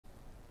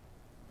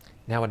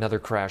Now another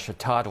crash, a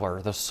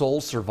toddler, the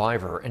sole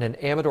survivor in an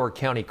Amador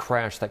County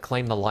crash that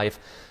claimed the life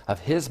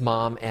of his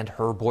mom and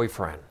her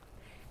boyfriend.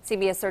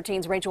 CBS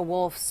 13's Rachel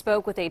Wolf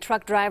spoke with a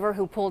truck driver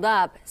who pulled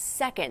up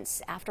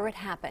seconds after it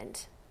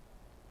happened.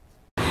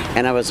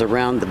 And I was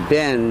around the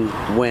bend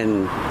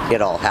when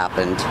it all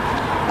happened.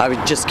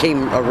 I just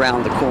came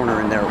around the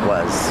corner and there it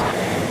was.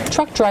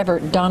 Truck driver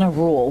Donna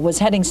Rule was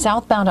heading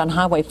southbound on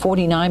Highway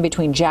 49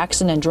 between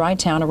Jackson and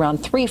Drytown around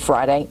 3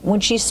 Friday when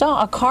she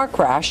saw a car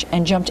crash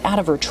and jumped out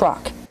of her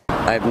truck.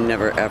 I've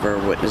never ever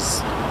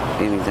witnessed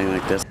anything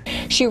like this.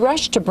 She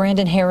rushed to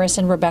Brandon Harris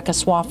and Rebecca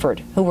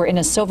Swafford, who were in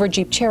a silver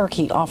Jeep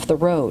Cherokee off the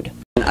road.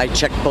 I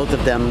checked both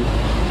of them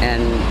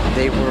and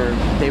they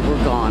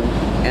were gone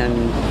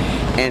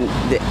and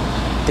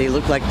they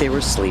looked like they were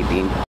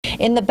sleeping.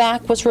 In the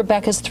back was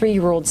Rebecca's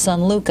 3-year-old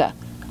son Luca,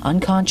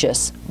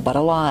 unconscious but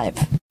alive.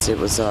 It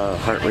was a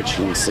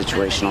heart-wrenching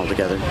situation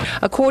altogether.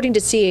 According to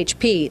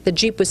CHP, the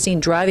Jeep was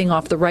seen driving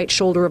off the right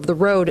shoulder of the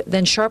road,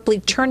 then sharply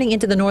turning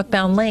into the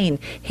northbound lane,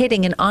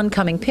 hitting an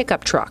oncoming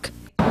pickup truck.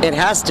 It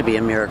has to be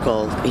a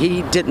miracle.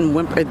 He didn't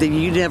whimper.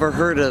 You never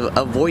heard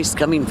a voice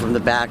coming from the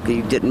back.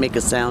 He didn't make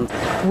a sound.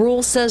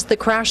 Rule says the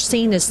crash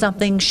scene is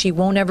something she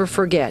won't ever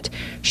forget.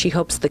 She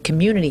hopes the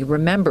community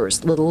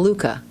remembers little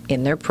Luca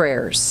in their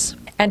prayers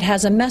and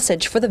has a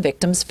message for the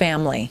victim's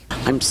family.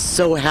 I'm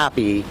so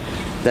happy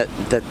that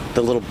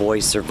the little boy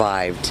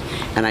survived,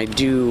 and I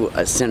do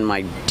send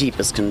my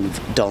deepest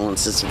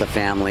condolences to the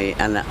family,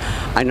 and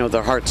I know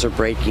their hearts are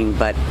breaking,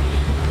 but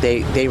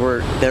they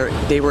were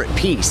at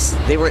peace.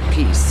 They were at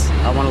peace.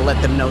 I want to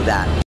let them know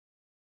that.